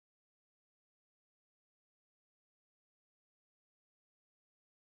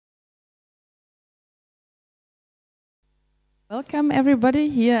Welcome everybody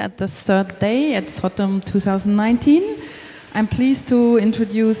here at the third day at Autumn 2019. I'm pleased to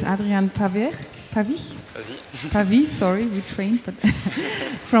introduce Adrien Pavy, sorry, we trained, but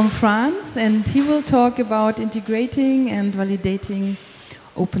from France, and he will talk about integrating and validating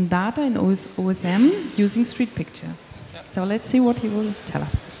open data in OSM using street pictures. Yeah. So let's see what he will tell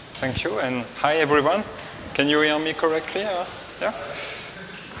us. Thank you, and hi everyone. Can you hear me correctly? Yeah.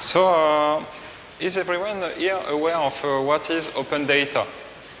 So, is everyone here aware of what is open data?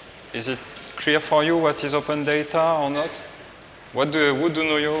 Is it clear for you what is open data or not?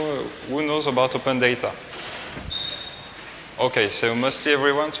 Who knows about open data? Okay, so mostly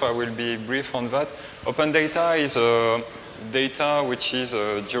everyone, so I will be brief on that. Open data is data which is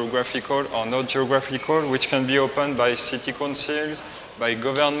geographical or not geographical, which can be opened by city councils, by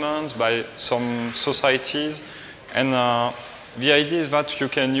governments, by some societies, and the idea is that you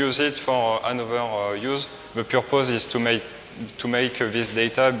can use it for another use. The purpose is to make this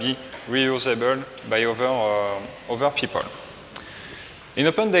data be reusable by other people. In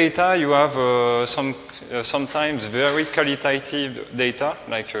open data, you have sometimes very qualitative data,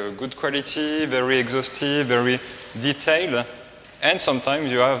 like good quality, very exhaustive, very detailed, and sometimes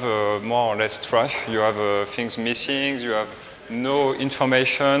you have more or less trash. You have things missing. You have no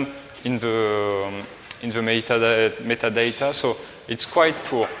information in the metadata, so it's quite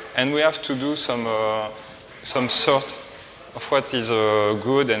poor. And we have to do some sort of what is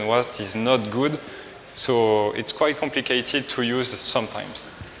good and what is not good. So it's quite complicated to use sometimes.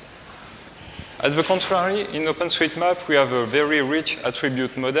 At the contrary, in OpenStreetMap, we have a very rich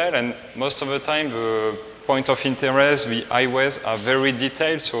attribute model, and most of the time the point of interest, the highways are very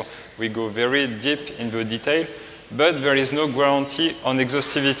detailed, so we go very deep in the detail, but there is no guarantee on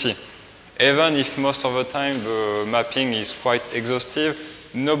exhaustivity. Even if most of the time the mapping is quite exhaustive,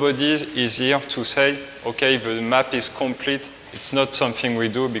 nobody is here to say, okay, the map is complete. It's not something we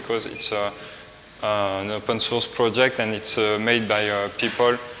do because it's an open source project and it's made by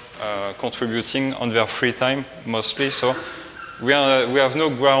people contributing on their free time mostly. So we have no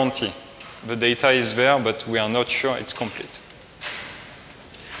guarantee. The data is there, but we are not sure it's complete.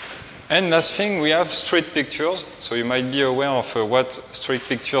 And last thing, we have street pictures. So you might be aware of what street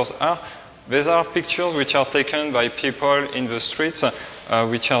pictures are. These are pictures which are taken by people in the streets,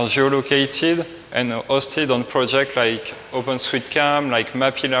 which are geolocated and hosted on projects like OpenStreetMap, like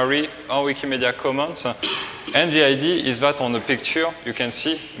Mapillary, or Wikimedia Commons. And the idea is that on the picture, you can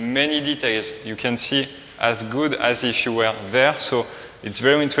see many details. You can see as good as if you were there. So it's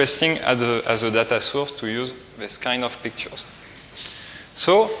very interesting as a data source to use this kind of pictures.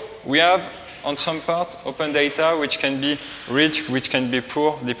 So we have, on some part, open data, which can be rich, which can be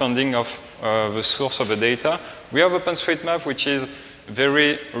poor, depending on the source of the data. We have OpenStreetMap, which is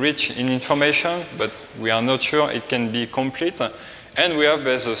very rich in information, but we are not sure it can be complete. And we have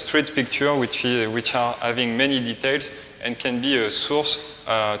this street picture, which are having many details and can be a source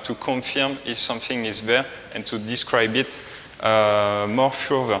to confirm if something is there and to describe it more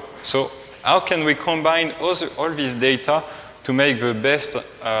further. So how can we combine all this data to make the best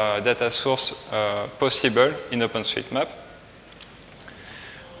data source possible in OpenStreetMap?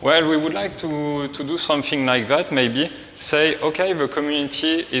 Well, we would like to do something like that, maybe say, okay, the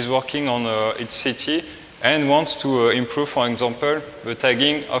community is working on its city and wants to improve, for example, the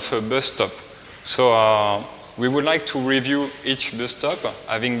tagging of a bus stop. So we would like to review each bus stop,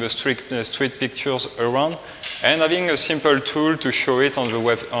 having the street pictures around, and having a simple tool to show it on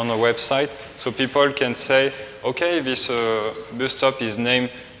a website, so people can say, okay, this bus stop is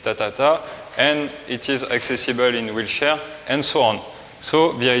named ta-ta-ta, and it is accessible in wheelchair, and so on.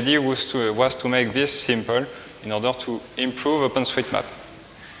 So the idea was to make this simple in order to improve OpenStreetMap.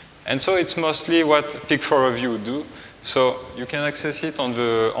 And so it's mostly what Pick4Review do. So you can access it on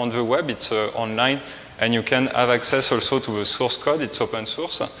the web, it's online, and you can have access also to the source code, it's open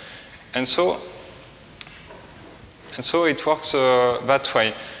source. And so it works that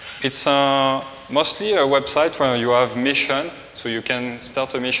way. It's mostly a website where you have mission, so you can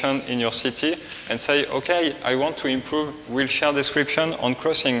start a mission in your city and say, okay, I want to improve wheelchair description on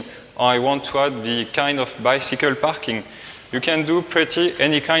crossing, or I want to add the kind of bicycle parking. You can do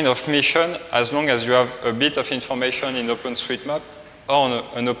any kind of mission as long as you have a bit of information in OpenStreetMap or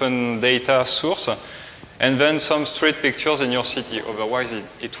an open data source, and then some street pictures in your city. Otherwise,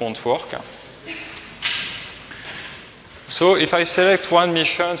 it won't work. So if I select one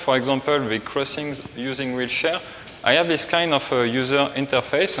mission, for example, the crossings using wheelchair, I have this kind of user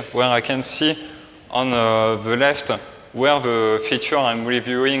interface where I can see on the left where the feature I'm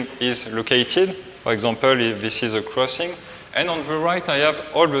reviewing is located. For example, if this is a crossing. And on the right, I have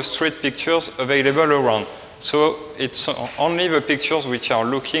all the street pictures available around. So it's only the pictures which are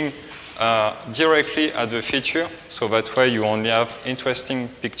looking directly at the feature, so that way you only have interesting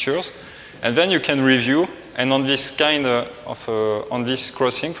pictures. And then you can review, and on this kind on this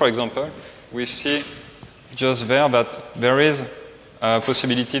crossing, for example, we see just there that there is a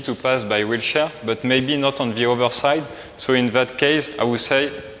possibility to pass by wheelchair, but maybe not on the other side. So in that case, I would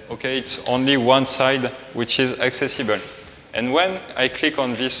say, okay, it's only one side which is accessible. And when I click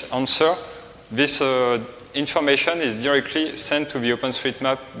on this answer, this information is directly sent to the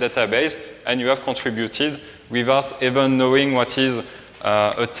OpenStreetMap database, and you have contributed without even knowing what is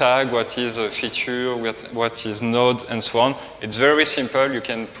a tag, what is a feature, what is node, and so on. It's very simple. You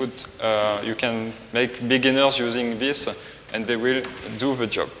can make beginners using this, and they will do the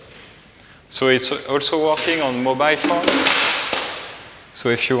job. So it's also working on mobile phone. So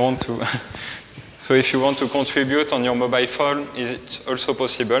if you want to, contribute on your mobile phone, it's also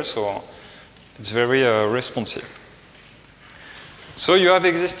possible. So it's very responsive. So you have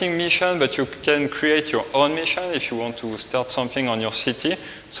existing mission, but you can create your own mission if you want to start something on your city.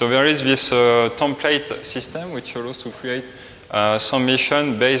 So there is this template system which allows to create some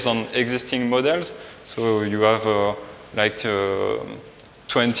mission based on existing models. So you have like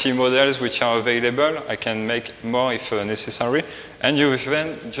 20 models which are available. I can make more if necessary. And you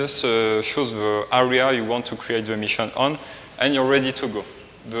then just choose the area you want to create the mission on, and you're ready to go.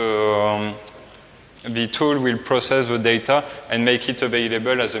 The tool will process the data and make it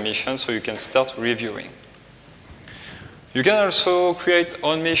available as a mission, so you can start reviewing. You can also create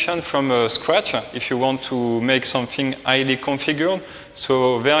own mission from scratch if you want to make something highly configured.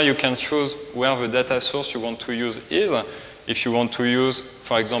 So there you can choose where the data source you want to use is. If you want to use,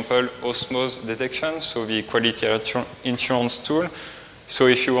 for example, osmosis detection, so the quality insurance tool. So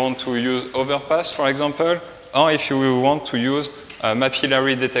if you want to use overpass, for example, or if you want to use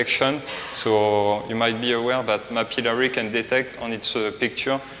mapillary detection. So you might be aware that mapillary can detect on its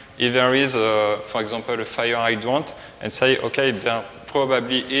picture if there is, for example, a fire hydrant, and say, okay, there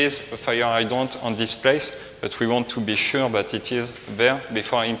probably is a fire hydrant on this place, but we want to be sure that it is there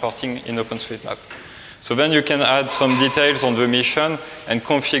before importing in OpenStreetMap. So then you can add some details on the mission and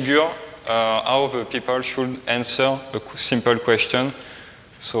configure how the people should answer a simple question.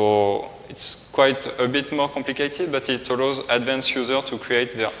 So it's quite a bit more complicated, but it allows advanced users to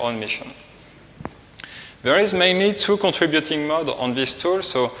create their own mission. There is mainly two contributing modes on this tool.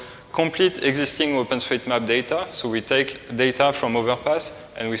 So complete existing OpenStreetMap data. So we take data from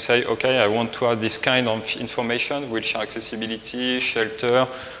Overpass and we say, okay, I want to add this kind of information, wheelchair accessibility, shelter,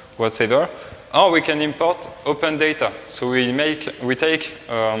 whatever. Or we can import open data. So we take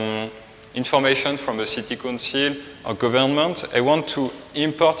information from a city council or government. I want to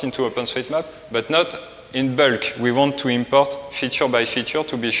import into OpenStreetMap, but not in bulk. We want to import feature by feature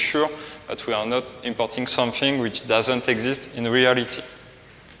to be sure that we are not importing something which doesn't exist in reality.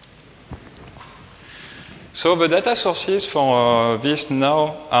 So the data sources for this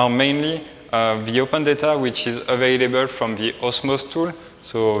now are mainly the open data which is available from the Osmos tool.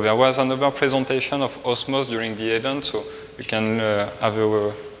 So there was another presentation of Osmos during the event, so you can have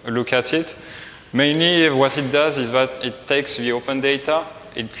a look at it. Mainly what it does is that it takes the open data,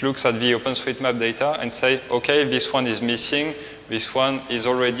 it looks at the OpenStreetMap data and say, okay, this one is missing, this one is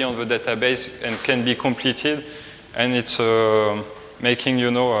already on the database and can be completed, and it's making, you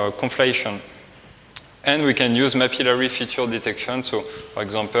know, a conflation. And we can use mapillary feature detection, so for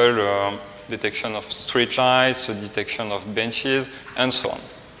example, detection of street lights, detection of benches, and so on.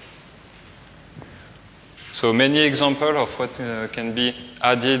 So many examples of what can be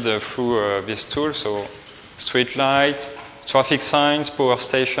added through this tool. So street light, traffic signs, power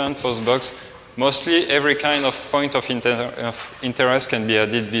station, post box. Mostly every kind of point of interest can be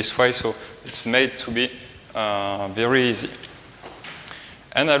added this way, so it's made to be very easy.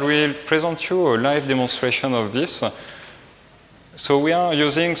 And I will present you a live demonstration of this. So we are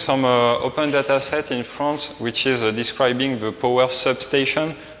using some open data set in France, which is describing the power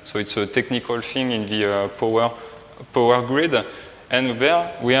substation. So it's a technical thing in the power grid. And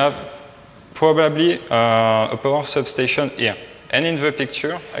there we have probably a power substation here. And in the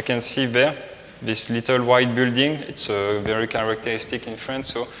picture, I can see there this little white building. It's very characteristic in France.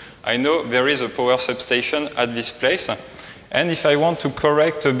 So I know there is a power substation at this place. And if I want to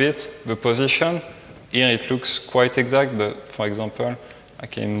correct a bit the position, here it looks quite exact, but for example, I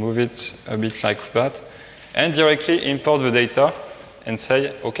can move it a bit like that, and directly import the data and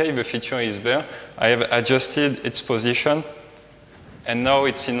say, okay, the feature is there. I have adjusted its position, and now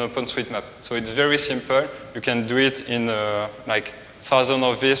it's in OpenStreetMap. So it's very simple. You can do it in like thousands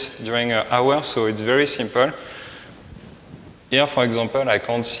of this during an hour, so it's very simple. Here, for example, I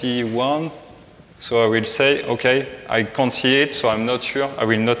can't see one, So I will say, okay, I can't see it, so I'm not sure, I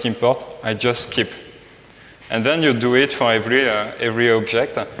will not import, I just skip. And then you do it for every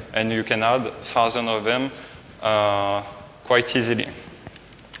object, and you can add thousands of them quite easily.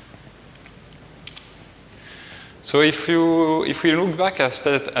 So if we look back at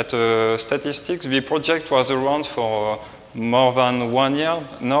statistics, the project was around for more than 1 year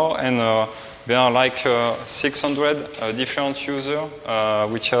now, and there are like 600 different users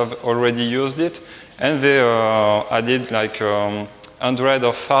which have already used it, and they added like hundreds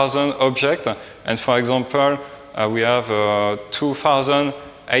of thousands objects. And for example, we have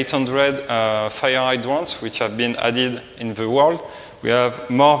 2,800 fire hydrants which have been added in the world. We have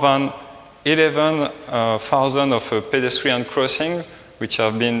more than 11,000 of pedestrian crossings which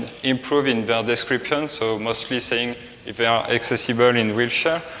have been improved in their description, so mostly saying if they are accessible in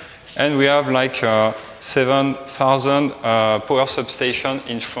wheelchair. And we have like 7,000 power substations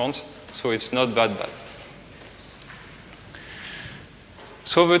in France, so it's not that bad.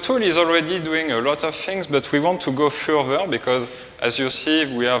 So the tool is already doing a lot of things, but we want to go further because, as you see,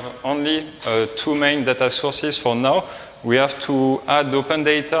 we have only 2 main data sources for now. We have to add open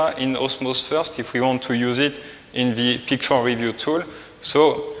data in Osmos first if we want to use it in the picture review tool.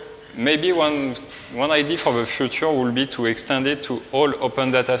 So maybe one idea for the future will be to extend it to all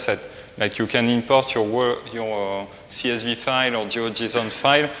open data sets. Like you can import your CSV file or GeoJSON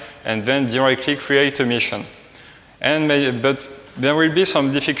file and then directly create a mission. But there will be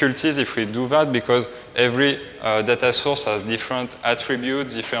some difficulties if we do that because every data source has different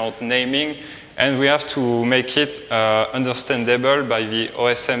attributes, different naming, and we have to make it understandable by the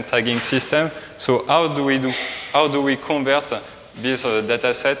OSM tagging system. So how do we convert this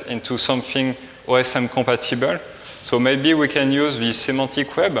data set into something OSM compatible? So maybe we can use the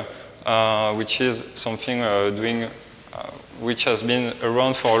semantic web, which is something which has been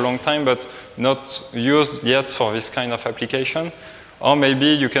around for a long time but not used yet for this kind of application. Or maybe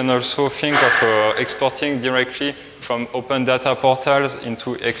you can also think of exporting directly from open data portals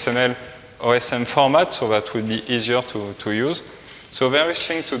into XML OSM format, so that would be easier to use. So there is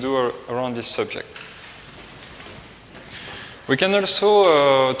things to do around this subject. We can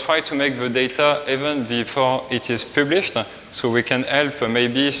also try to make the data even before it is published, so we can help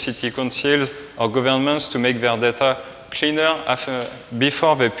maybe city councils or governments to make their data cleaner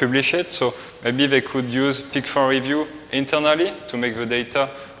before they publish it. So maybe they could use picture review internally to make the data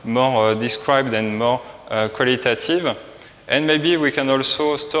more described and more qualitative. And maybe we can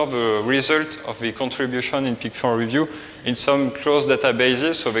also store the result of the contribution in picture review in some closed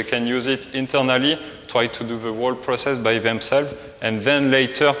databases so they can use it internally, try to do the whole process by themselves, and then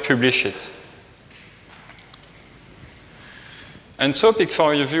later publish it. And so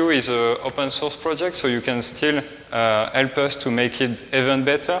picture review is an open source project, so you can still help us to make it even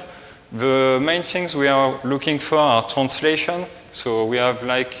better. The main things we are looking for are translation. So we have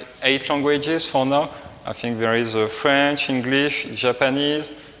like 8 languages for now. I think there is French, English,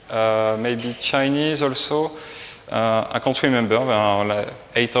 Japanese, maybe Chinese also. I can't remember, there are like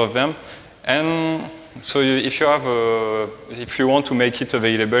 8 of them. And so if you want to make it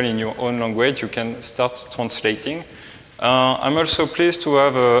available in your own language, you can start translating. I'm also pleased to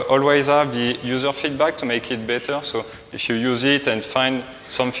always have the user feedback to make it better. So if you use it and find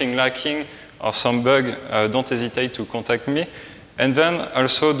something lacking or some bug, don't hesitate to contact me. And then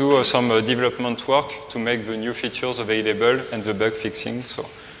also do some development work to make the new features available and the bug fixing. So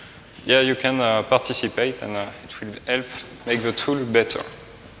yeah, you can participate and it will help make the tool better.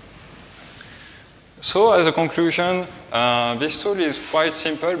 So as a conclusion, this tool is quite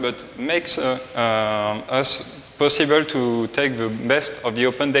simple but makes us possible to take the best of the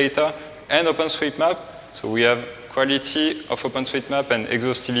open data and OpenStreetMap. So we have quality of OpenStreetMap and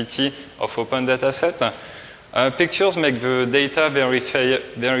exhaustivity of open dataset. Pictures make the data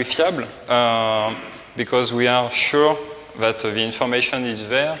very fiable because we are sure that the information is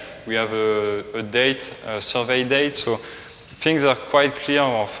there. We have a date, a survey date, so things are quite clear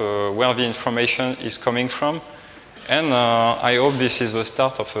of where the information is coming from. And I hope this is the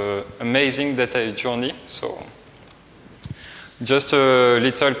start of an amazing data journey. So just a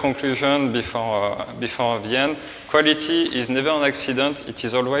little conclusion before the end. Quality is never an accident. It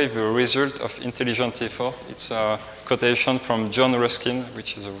is always the result of intelligent effort. It's a quotation from John Ruskin,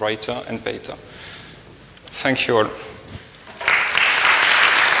 which is a writer and painter. Thank you all.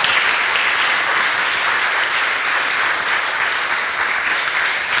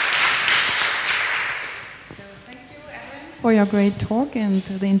 For your great talk and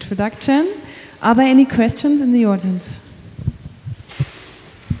the introduction. Are there any questions in the audience?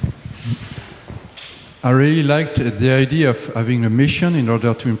 I really liked the idea of having a mission in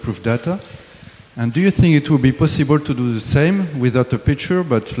order to improve data. And do you think it would be possible to do the same without a picture,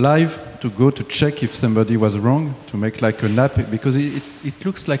 but live, to go to check if somebody was wrong, to make like an app? Because it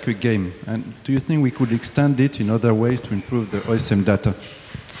looks like a game. And do you think we could extend it in other ways to improve the OSM data?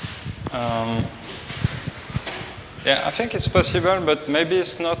 Yeah, I think it's possible, but maybe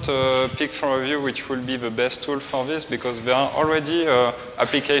it's not a picture review which will be the best tool for this, because there are already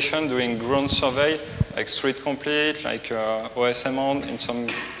applications doing ground survey, like Street Complete, like OSM on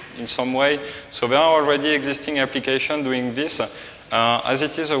in some way. So there are already existing applications doing this. As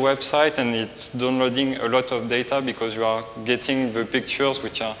it is a website and it's downloading a lot of data, because you are getting the pictures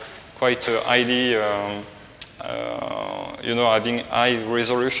which are quite highly, having high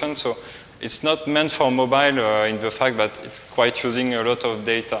resolution. So it's not meant for mobile in the fact that it's quite using a lot of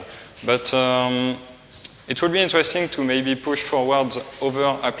data. But it would be interesting to maybe push forward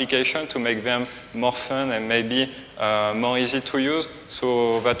other applications to make them more fun and maybe more easy to use.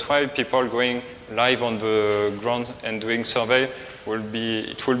 So that's why people going live on the ground and doing survey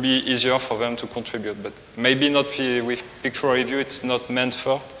it will be easier for them to contribute. But maybe not with picture review, it's not meant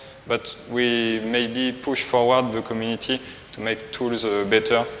for it, but we maybe push forward the community to make tools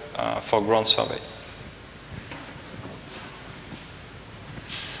better for ground survey.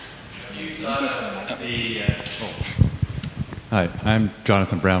 Hi, I'm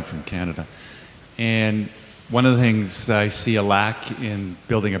Jonathan Brown from Canada. And one of the things I see a lack in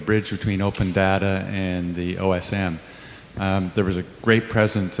building a bridge between open data and the OSM, there was a great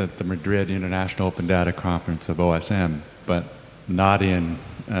presence at the Madrid International Open Data Conference of OSM, but not in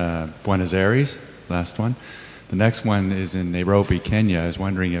Buenos Aires, last one. The next one is in Nairobi, Kenya. I was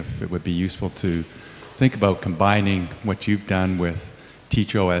wondering if it would be useful to think about combining what you've done with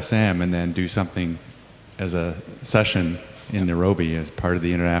Teach OSM and then do something as a session in Nairobi as part of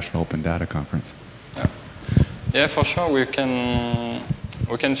the International Open Data Conference. Yeah, for sure. We can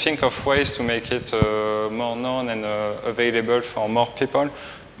think of ways to make it more known and available for more people.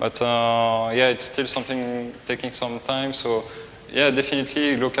 But yeah, it's still something taking some time. So yeah,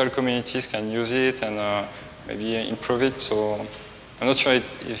 definitely local communities can use it and maybe improve it. So I'm not sure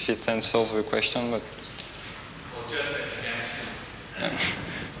if it answers the question, but well,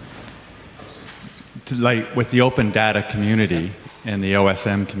 just like with the open data community and the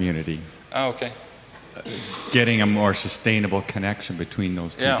OSM community. Okay. Getting a more sustainable connection between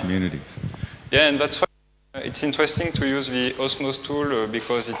those two communities. Yeah, and that's why it's interesting to use the Osmos tool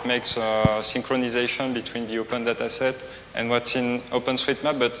because it makes synchronization between the open dataset and what's in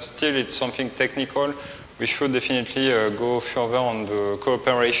OpenStreetMap, but still it's something technical. We should definitely go further on the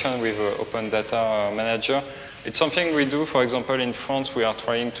cooperation with Open Data Manager. It's something we do, for example, in France, we are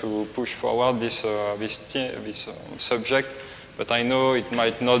trying to push forward this subject, but I know it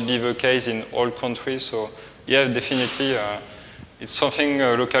might not be the case in all countries. So yeah, definitely it's something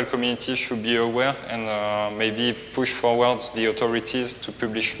local communities should be aware and maybe push forward the authorities to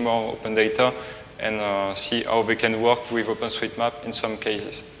publish more open data and see how they can work with OpenStreetMap in some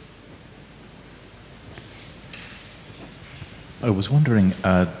cases. I was wondering,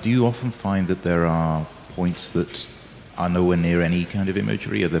 do you often find that there are points that are nowhere near any kind of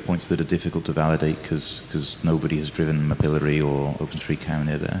imagery? Are there points that are difficult to validate because nobody has driven Mapillary or OpenStreetCam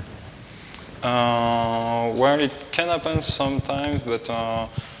near there? Well, it can happen sometimes, but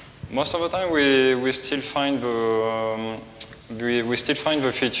most of the time we still find the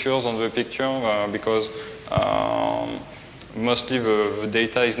features on the picture because mostly the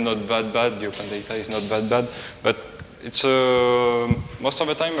data is not that bad. The open data is not that bad, but it's most of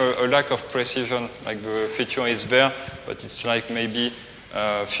the time a lack of precision. Like the feature is there, but it's like maybe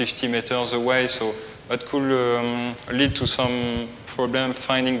 50 meters away. So that could lead to some problem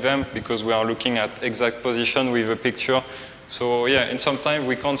finding them because we are looking at exact position with the picture. So yeah, and sometimes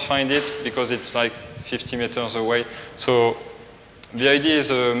we can't find it because it's like 50 meters away. So the idea is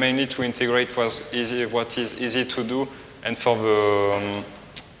mainly to integrate what is easy to do, and for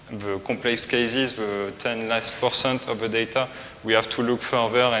the complex cases, the 10% less of the data, we have to look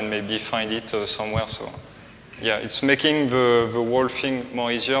further and maybe find it somewhere. So yeah, it's making the whole thing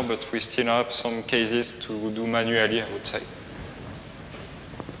more easier, but we still have some cases to do manually, I would say.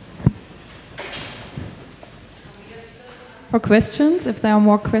 For questions, if there are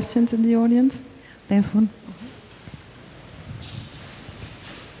more questions in the audience, there's one.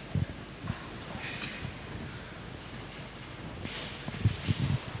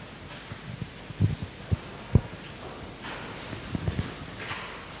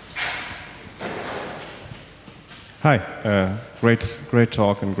 Hi, great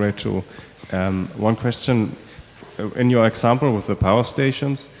talk and great tool. One question, in your example with the power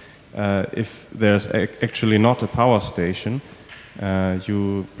stations, if there's actually not a power station,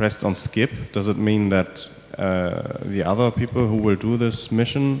 you pressed on skip. Does it mean that the other people who will do this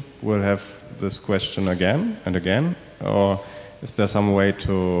mission will have this question again and again? Or is there some way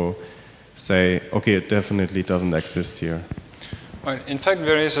to say, okay, it definitely doesn't exist here? Well, in fact,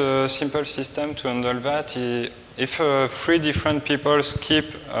 there is a simple system to handle that. If 3 different people skip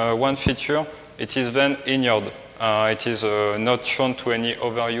one feature, it is then ignored. It is not shown to any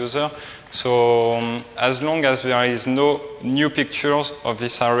other user. So as long as there is no new pictures of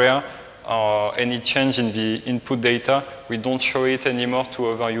this area or any change in the input data, we don't show it anymore to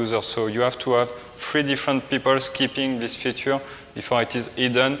other users. So you have to have 3 different people skipping this feature before it is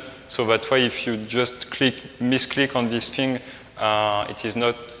hidden. So that way, if you just misclick on this thing, it is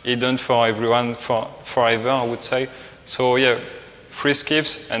not hidden for everyone forever, I would say. So yeah, 3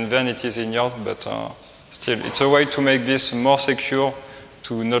 skips and then it is ignored, but still, it's a way to make this more secure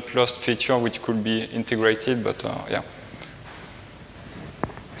to not lost feature which could be integrated, but yeah.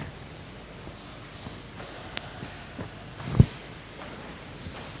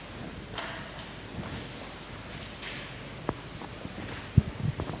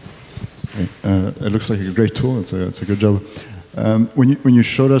 It looks like a great tool. It's a good job. When you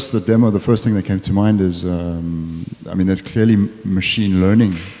showed us the demo, the first thing that came to mind is, I mean, there's clearly machine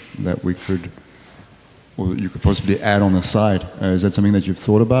learning that we could, or you could possibly add on the side. Is that something that you've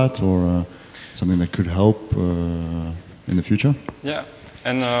thought about, or something that could help in the future? Yeah,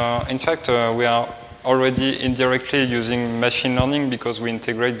 and in fact, we are already indirectly using machine learning because we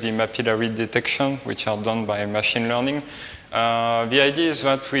integrate the mapillary detection, which are done by machine learning. The idea is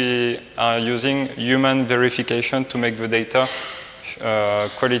that we are using human verification to make the data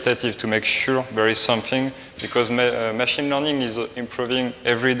qualitative, to make sure there is something, because machine learning is improving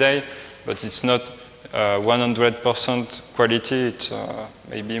every day, but it's not 100% quality, it's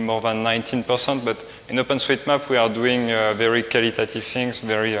maybe more than 19%, but in OpenStreetMap we are doing very qualitative things,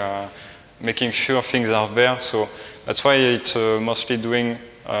 very making sure things are there, so that's why it's mostly doing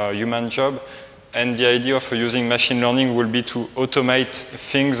a human job. And the idea of using machine learning will be to automate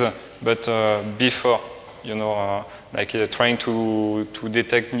things, but before, you know, like trying to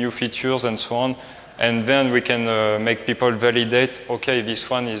detect new features and so on. And then we can make people validate, okay, this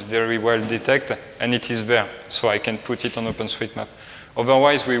one is very well detected, and it is there, so I can put it on OpenStreetMap.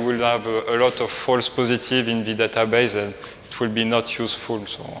 Otherwise, we will have a lot of false positive in the database, and it will be not useful,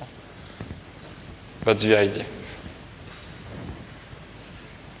 so that's the idea.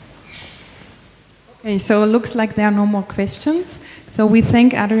 Okay, so it looks like there are no more questions. So we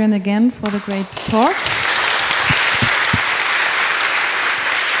thank Adrian again for the great talk.